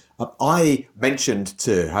 because I mentioned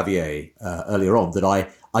to Javier earlier on that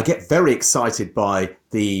I get very excited by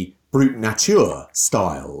the Brut Nature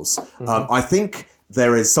styles. I think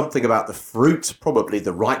there is something about the fruit, probably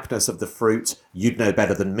the ripeness of the fruit, you'd know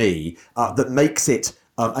better than me, that makes it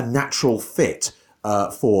a natural fit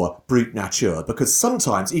for Brut Nature, because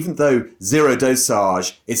sometimes, even though zero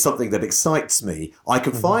dosage is something that excites me, I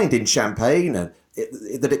can find in Champagne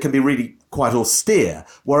that it can be really quite austere.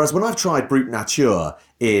 Whereas when I've tried Brut Nature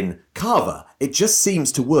in Cava, it just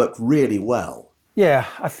seems to work really well. Yeah,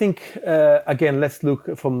 I think again, let's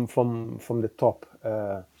look from the top.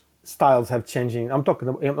 Styles have changing. I'm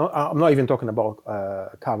not even talking about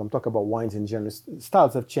Cava. I'm talking about wines in general.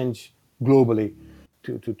 Styles have changed globally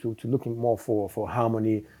to looking more for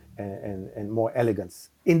harmony and more elegance.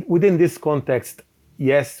 Within this context,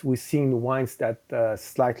 yes, we're seeing wines that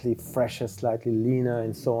slightly fresher, slightly leaner,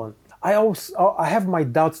 and so on. I have my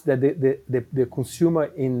doubts that the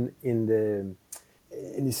consumer in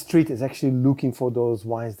in the street is actually looking for those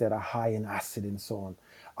wines that are high in acid and so on.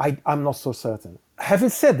 I'm not so certain. Having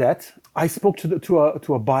said that, I spoke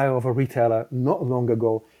to a buyer of a retailer not long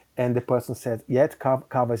ago, and the person said, yeah,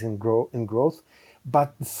 Cava is in growth,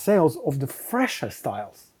 but the sales of the fresher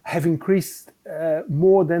styles have increased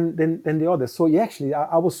more than the others. So actually,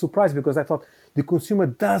 I was surprised because I thought the consumer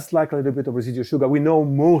does like a little bit of residual sugar. We know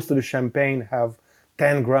most of the champagne have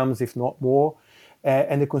 10 grams, if not more,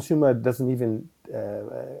 and the consumer doesn't even,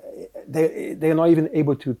 they're not even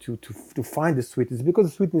able to find the sweetness, because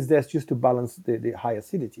the sweetness there is just to balance the high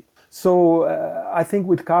acidity. So I think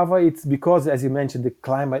with Cava, it's because, as you mentioned, the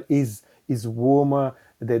climate is warmer,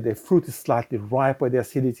 the fruit is slightly riper, the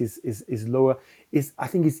acidity is lower. I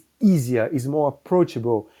think it's easier, it's more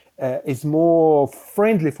approachable, it's more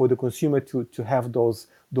friendly for the consumer to have those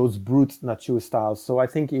brut nature styles. So I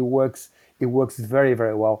think it works very,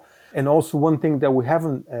 very well. And also one thing that we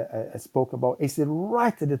haven't spoke about is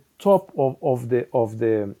right at the top of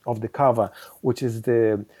the Cava, which is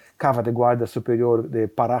the Cava de Guarda Superior de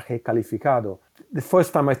Paraje Calificado. The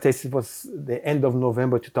first time I tasted was the end of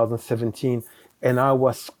November 2017, and I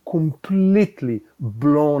was completely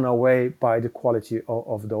blown away by the quality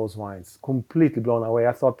of those wines. Completely blown away.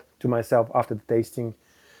 I thought to myself after the tasting,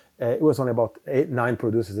 it was only about 8-9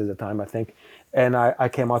 producers at the time, I think, and I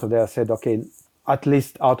came out of there and said, okay, at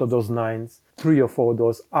least out of those 9, 3 or 4 of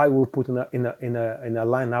those, I will put in a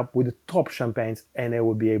lineup with the top champagnes, and I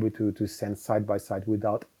will be able to send side by side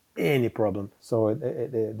without any problem. So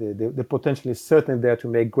the potential is certainly there to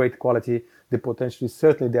make great quality. The potential is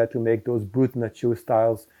certainly there to make those brut nature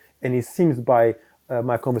styles. And it seems by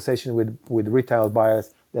my conversation with retail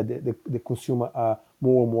buyers that the consumer are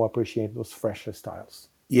more and more appreciating those fresher styles.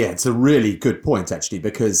 Yeah, it's a really good point, actually,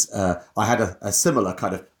 because I had a similar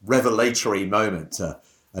kind of revelatory moment, an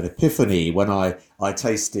epiphany, when I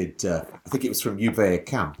tasted, I think it was from Uve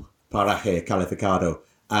Camp, Paraje Calificado,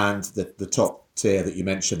 and the top tier that you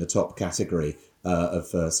mentioned, the top category of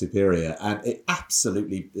Superior, and it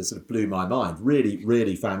absolutely sort of blew my mind. Really,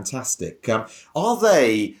 really fantastic. Are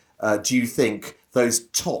they, do you think, those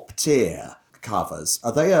top tier covers,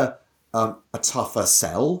 are they a tougher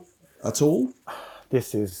sell at all?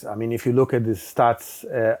 This is, I mean, if you look at the stats,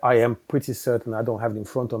 I am pretty certain, I don't have it in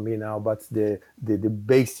front of me now, but the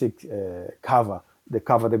basic Cava, the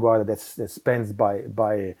Cava de Guarda that spends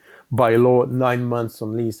by law 9 months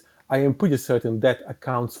on lease, I am pretty certain that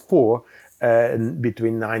accounts for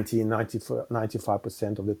between 90 and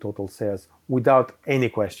 95% of the total sales, without any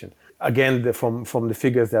question. Again, from the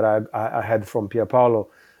figures that I had from Pier Paolo,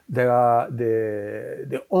 there are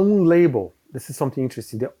the own label. This is something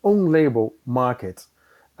interesting. The own label market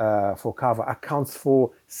for Cava accounts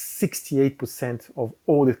for 68% of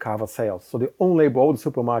all the Cava sales. So the own label, all the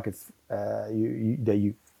supermarkets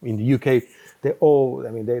in the UK, they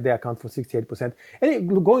account for 68%.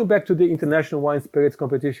 And going back to the International Wine Spirits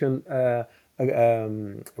Competition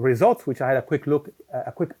results, which I had a quick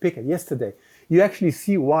pick at yesterday, you actually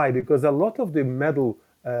see why, because a lot of the medal,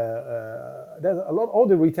 all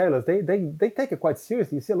the retailers, they take it quite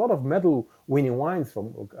seriously. You see a lot of medal-winning wines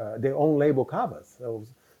from their own label Cavas,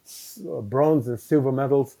 bronze and silver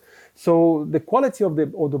medals. So the quality of the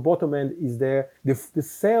bottom end is there. The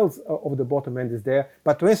sales of the bottom end is there.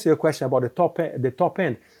 But to answer your question about the top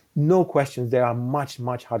end, no questions, they are much,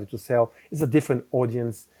 much harder to sell. It's a different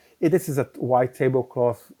audience. This is a white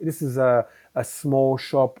tablecloth. This is a small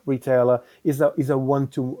shop retailer. Is a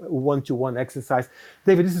one-to-one exercise.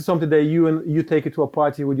 David, this is something that you take it to a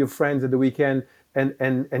party with your friends at the weekend,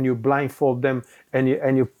 and you blindfold them, and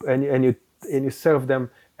you serve them,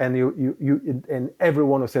 and and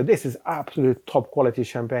everyone will say, this is absolute top quality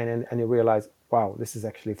champagne, and you realize, wow, this is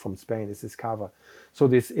actually from Spain. This is Cava. So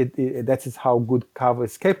that is how good Cava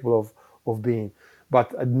is capable of being.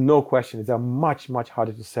 But no question, it's a much, much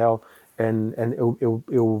harder to sell, and it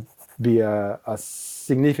will be a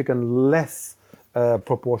significant less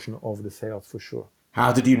proportion of the sales for sure.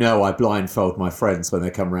 How did you know I blindfold my friends when they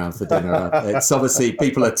come round for dinner? It's obviously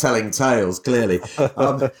people are telling tales, clearly.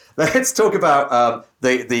 Let's talk about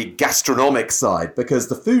the gastronomic side, because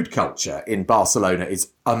the food culture in Barcelona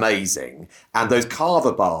is amazing. And those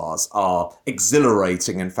Cava bars are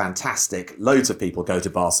exhilarating and fantastic. Loads of people go to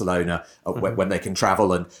Barcelona when they can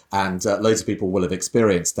travel, and loads of people will have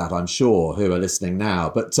experienced that, I'm sure, who are listening now.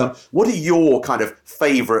 But what are your kind of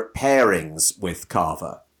favourite pairings with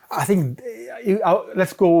Cava? I think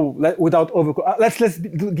let's go without over. Let's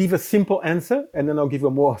give a simple answer, and then I'll give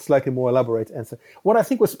you a slightly more elaborate answer. What I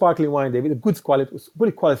think with sparkling wine, David, a good quality,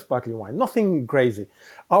 really quality sparkling wine, nothing crazy.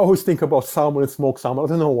 I always think about salmon and smoked salmon. I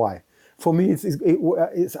don't know why. For me,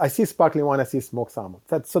 I see sparkling wine, I see smoked salmon.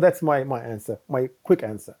 That's my answer, my quick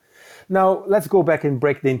answer. Now let's go back and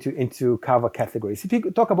break it into Cava categories. If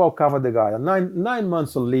you talk about Cava de Gaia, 9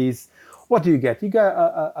 months on lease, what do you get? You get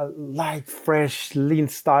a light, fresh, lean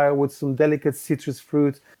style with some delicate citrus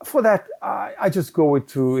fruit. For that, I just go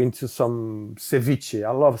into some ceviche.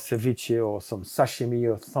 I love ceviche or some sashimi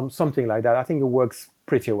or something like that. I think it works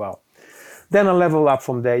pretty well. Then a level up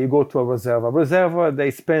from there, you go to a Reserva. Reserva,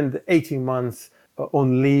 they spend 18 months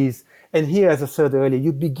on lease. And here, as I said earlier,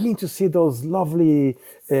 you begin to see those lovely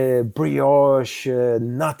brioche,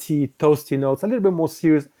 nutty, toasty notes, a little bit more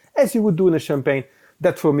serious, as you would do in a champagne.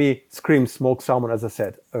 That, for me, screams smoked salmon, as I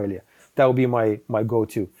said earlier. That would be my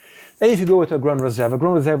go-to. And if you go with a Grand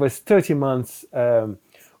Reserva is 30 months on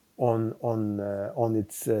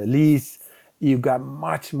its lease. You got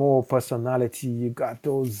much more personality. You got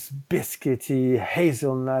those biscuity,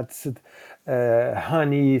 hazelnuts,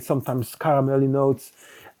 honey, sometimes caramelly notes.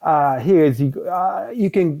 Here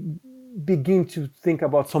you can begin to think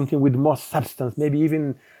about something with more substance, maybe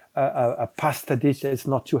even a pasta dish that's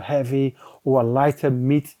not too heavy, or a lighter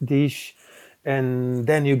meat dish. And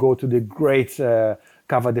then you go to the great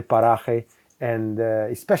Cava de Paraje, and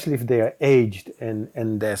especially if they are aged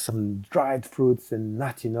and there's some dried fruits and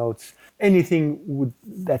nutty notes. Anything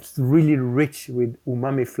that's really rich with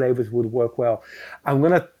umami flavors would work well. I'm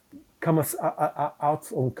gonna come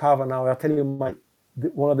out on Cava now. I'll tell you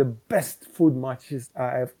one of the best food matches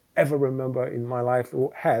I have ever remember in my life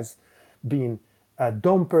has been a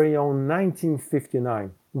Dom Perignon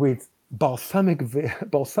 1959 with balsamic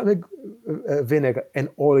vinegar and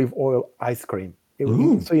olive oil ice cream.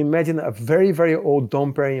 So imagine a very, very old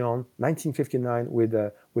Dom Perignon, 1959, with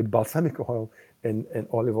balsamic oil and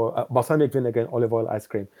olive oil, balsamic vinegar and olive oil ice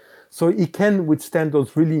cream. So it can withstand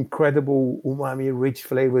those really incredible umami-rich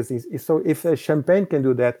flavors. So if a champagne can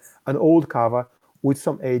do that, an old Cava with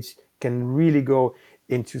some age can really go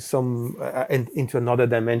into into another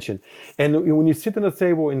dimension. And when you sit on a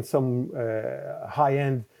table in some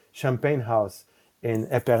high-end champagne house in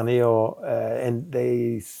Epernay, and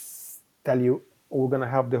they tell you, we're going to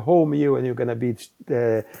have the whole meal and you're going to be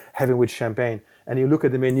having with champagne. And you look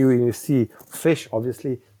at the menu and you see fish,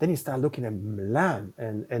 obviously. Then you start looking at lamb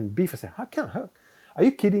and beef. I say, how are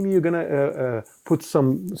you kidding me? You're going to put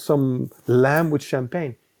some lamb with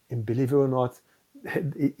champagne? And believe it or not,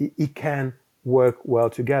 it can work well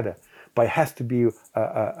together. But it has to be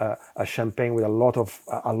a champagne with a lot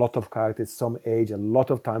of character, some age, a lot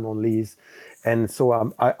of time on lease. And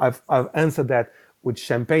so I've answered that with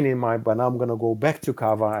champagne in mind, but now I'm going to go back to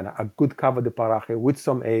Cava, and a good Cava de Paraje with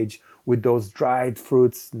some age, with those dried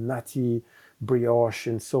fruits, nutty, brioche,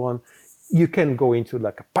 and so on. You can go into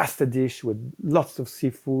like a pasta dish with lots of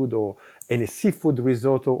seafood, or any seafood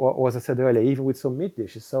risotto, or as I said earlier, even with some meat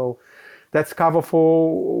dishes. So that's Cava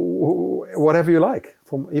for whatever you like,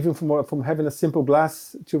 from having a simple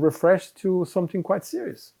glass to refresh to something quite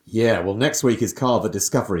serious. Yeah, well, next week is Cava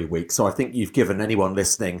Discovery Week, so I think you've given anyone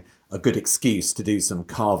listening a good excuse to do some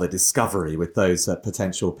Cava discovery with those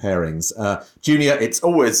potential pairings. Junior, it's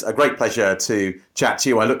always a great pleasure to chat to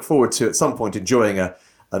you. I look forward to, at some point, enjoying a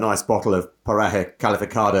nice bottle of Paraje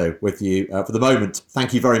Calificado with you. For the moment,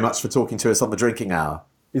 thank you very much for talking to us on The Drinking Hour.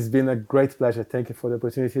 It's been a great pleasure. Thank you for the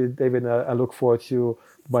opportunity, David. I look forward to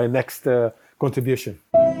my next contribution.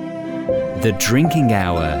 The Drinking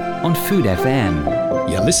Hour on Food FM.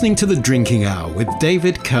 You're listening to The Drinking Hour with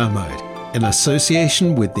David Kermode in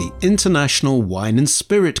association with the International Wine and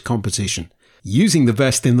Spirit Competition, using the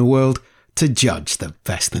best in the world to judge the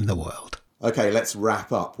best in the world. Okay, let's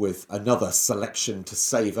wrap up with another selection to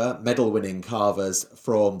savour. Medal-winning Cavas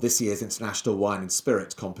from this year's International Wine and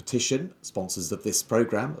Spirit Competition, sponsors of this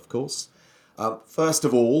programme, of course. First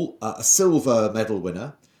of all, a silver medal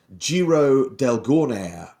winner, Giro del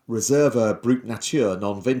Gorner Reserva Brut Nature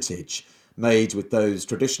non-vintage, made with those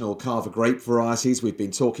traditional Cava grape varieties we've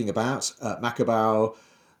been talking about, Macabao,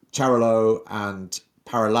 Charolo and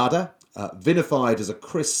Paralada, vinified as a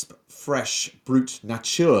crisp, fresh Brut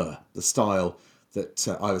Nature, the style that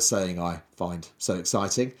I was saying I find so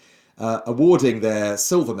exciting. Awarding their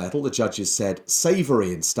silver medal, the judges said,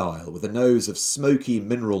 savoury in style, with a nose of smoky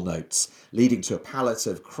mineral notes, leading to a palate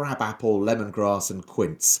of crabapple, lemongrass and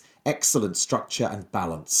quince. Excellent structure and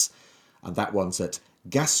balance. And that one's at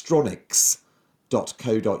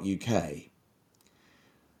gastronics.co.uk.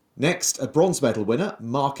 Next, a bronze medal winner,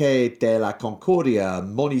 Marque de la Concordia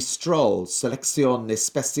Monistrol Selección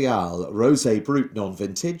Especial Rosé Brut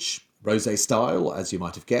non-vintage. Rosé style, as you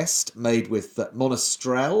might have guessed, made with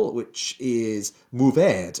Monastrell, which is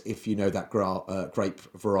Mourvèdre, if you know that grape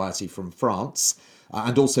variety from France,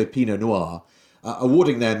 and also Pinot Noir.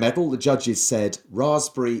 Awarding their medal, the judges said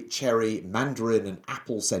raspberry, cherry, mandarin and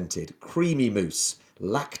apple scented, creamy mousse,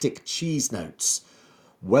 lactic cheese notes,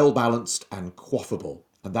 well balanced and quaffable.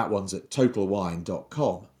 And that one's at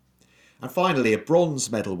totalwine.com. And finally, a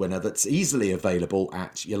bronze medal winner that's easily available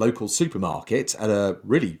at your local supermarket at a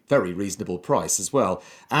really very reasonable price as well.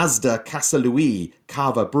 Asda Casa Louis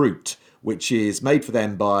Cava Brut, which is made for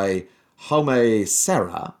them by Jaume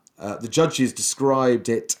Serra. The judges described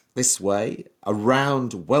it this way: a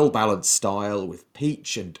round, well-balanced style with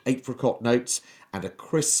peach and apricot notes and a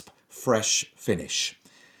crisp, fresh finish.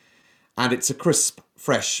 And it's a crisp,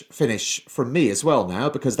 fresh finish from me as well now,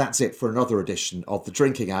 because that's it for another edition of The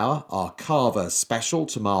Drinking Hour, our Cava special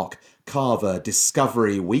to mark Cava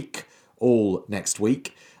Discovery Week, all next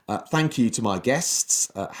week. Thank you to my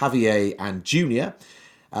guests, Javier and Junior.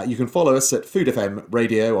 You can follow us at Food FM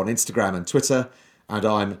Radio on Instagram and Twitter, and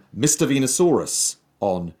I'm Mr. Venusaurus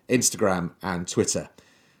on Instagram and Twitter.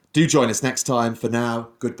 Do join us next time. For now,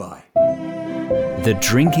 goodbye. The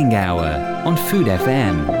Drinking Hour on Food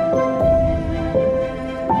FM.